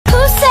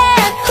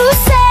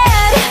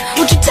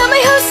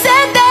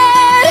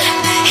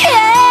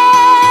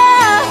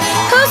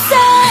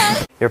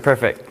You're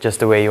perfect,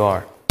 just the way you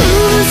are.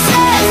 Who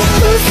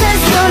says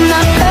you're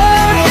not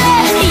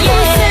perfect? Who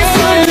says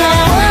you're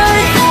not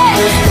worth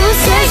it? Who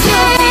says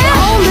you're the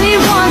only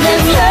one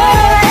that's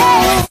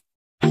perfect?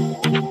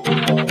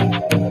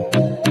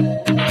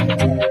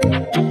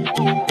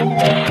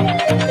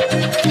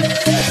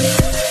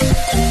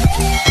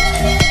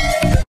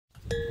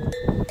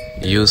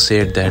 You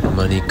said that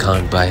money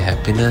can't buy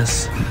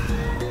happiness.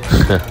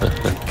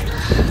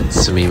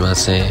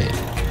 Sumimasen.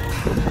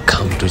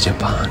 Come to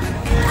Japan.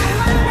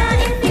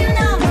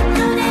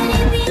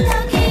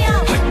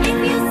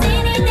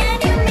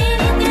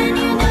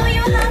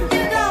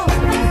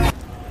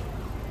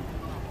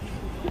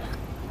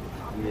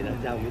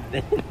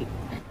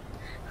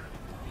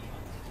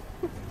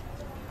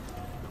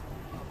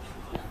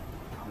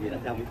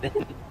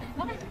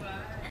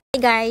 Hey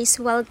guys,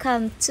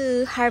 welcome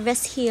to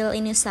Harvest Hill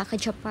in Osaka,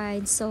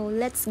 Japan. So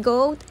let's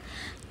go.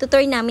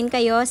 Tutor namin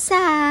kayo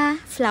sa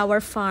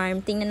flower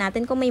farm. Tingnan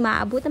natin kung may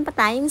maabutan pa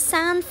tayong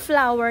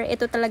sunflower.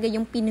 Ito talaga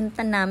yung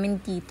pinunta namin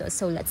dito.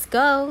 So let's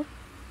go.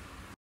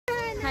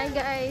 Hi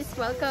guys,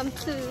 welcome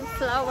to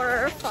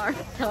flower farm.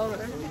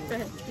 Flower.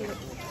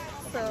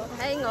 So,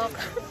 hi ngok.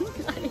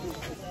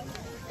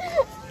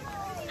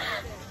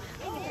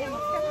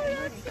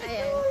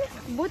 Ayan.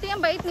 Buti ang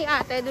bait ni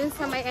ate dun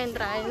sa may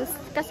entrance.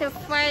 Kasi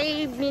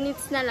 5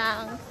 minutes na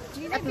lang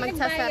at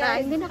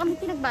magsasara. Hindi na kami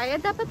pinagbayad.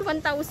 Dapat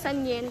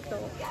 1,000 yen to.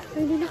 So,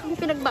 hindi na kami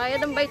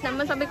pinagbayad. Ang bait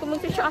naman. Sabi ko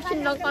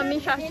mag-shashin lang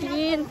kami.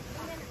 Shashin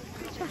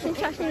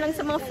lang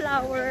sa mga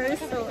flowers.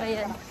 So,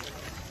 ayan.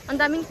 Ang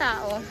daming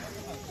tao.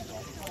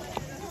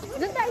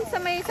 Doon tayo sa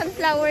may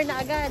sunflower na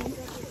agad.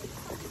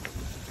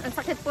 Ang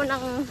sakit po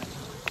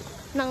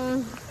ng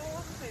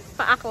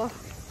paa ko.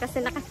 Kasi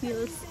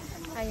naka-heels.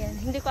 Ayan.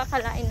 Hindi ko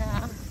akalain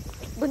na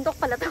buntok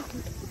pala to.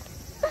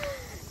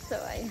 So,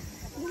 ayan.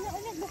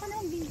 Baka na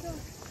ang video.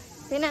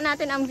 Tingnan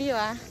natin ang view,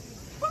 ah.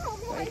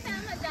 Buhay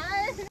tama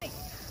dyan.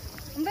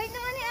 Ang bait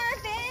naman ni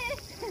ate.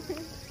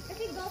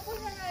 Kasi gopo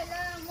na nga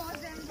lang.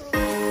 Modern bro.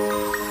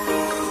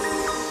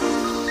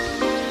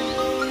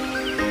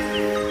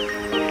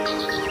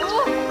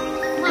 Oh!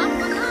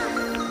 Mapa na.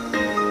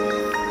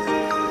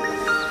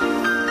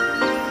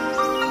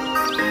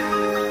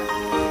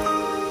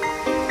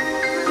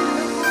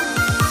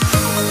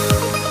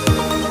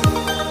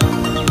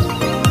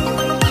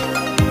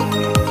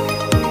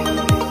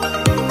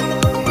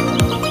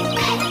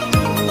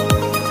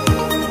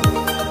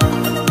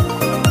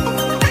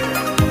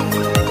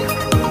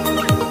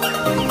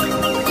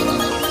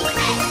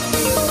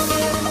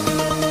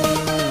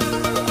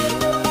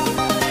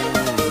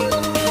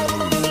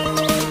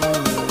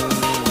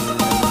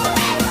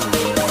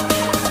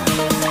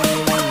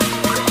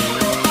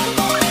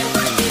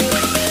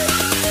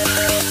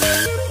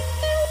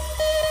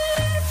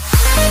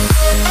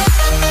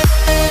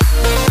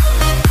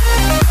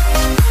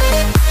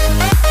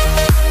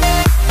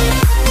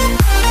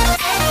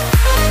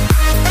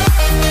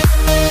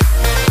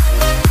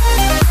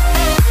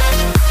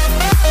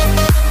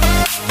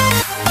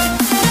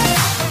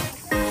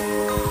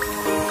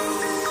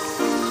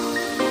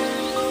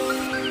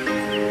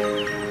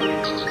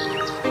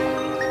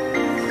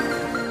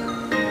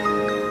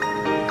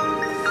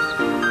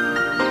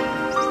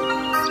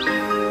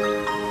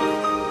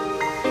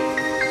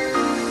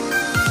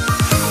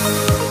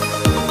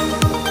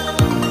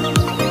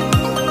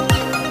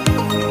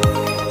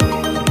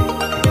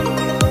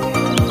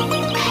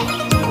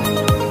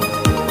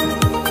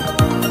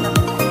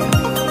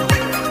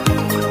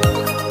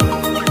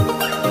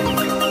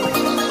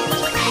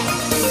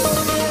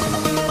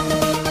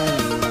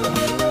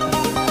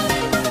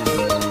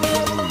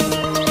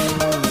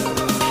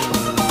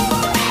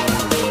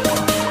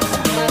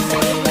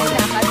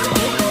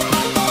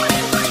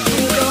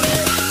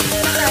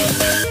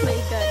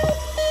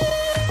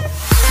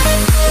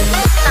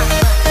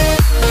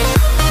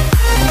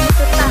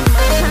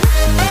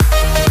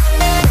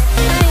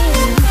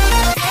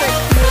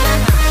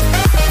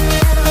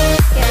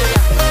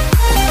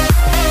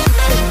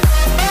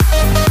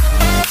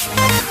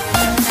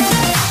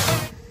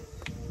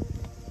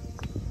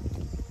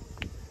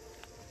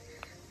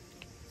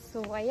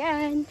 So,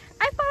 ayan.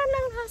 Ay,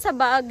 parang lang sa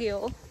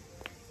Baguio.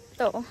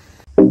 Ito.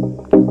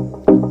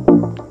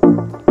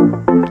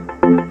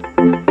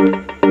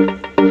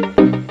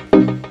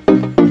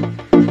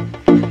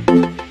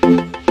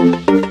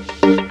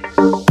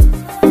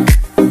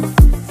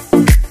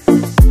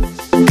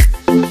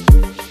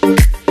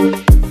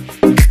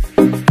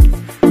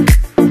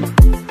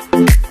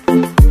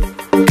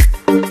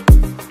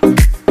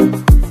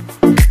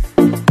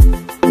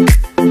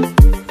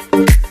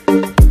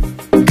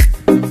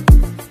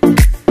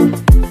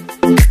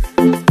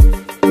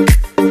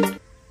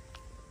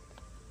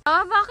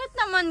 Bakit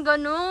naman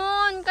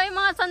ganun? Kayo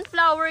mga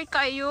sunflower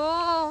kayo.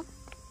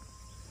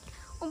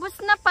 Ubus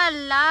na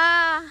pala.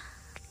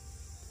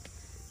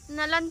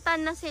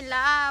 Nalantan na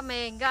sila.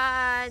 My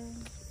God.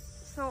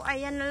 So,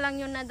 ayan na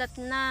lang yung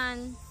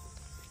nadatnan.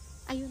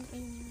 Ayun,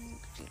 ayun.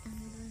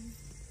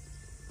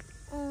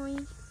 Uy.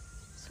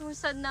 So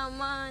sad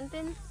naman.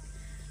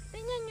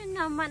 Tingnan nyo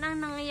naman ang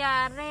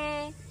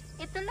nangyayari.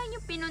 Ito lang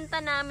yung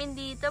pinunta namin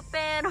dito,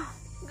 pero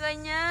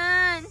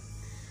ganyan.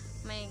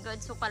 My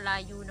God, so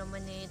kalayo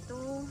naman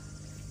ito.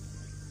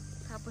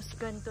 Tapos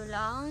ganito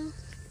lang.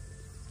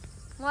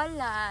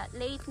 Wala,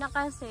 late na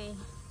kasi.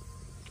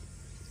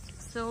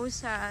 So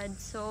sad,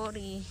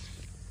 sorry.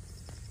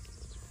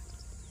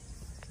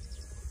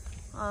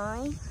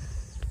 Ay,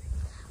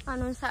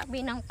 anong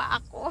sabi ng paa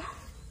ko?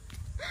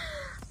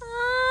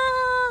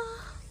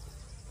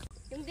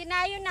 Yung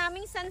dinayo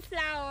naming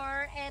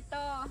sunflower,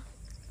 eto.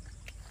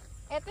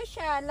 Eto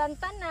siya,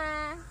 lanta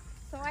na.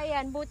 So,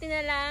 ayan, buti na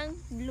lang,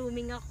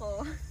 blooming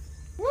ako.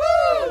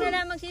 Woo! Buti na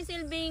lang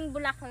magsisilbing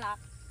bulaklak.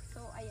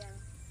 So, ayan.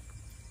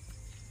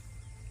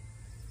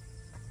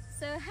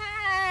 So,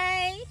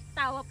 hi!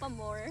 Tawa pa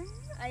more.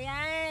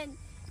 Ayan.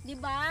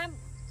 Diba?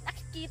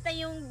 Nakikita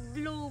yung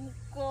bloom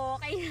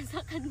ko kaya sa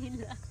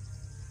kanila.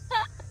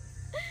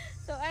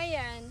 So,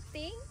 ayan.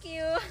 Thank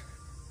you.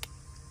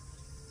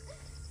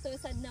 So,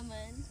 sad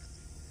naman.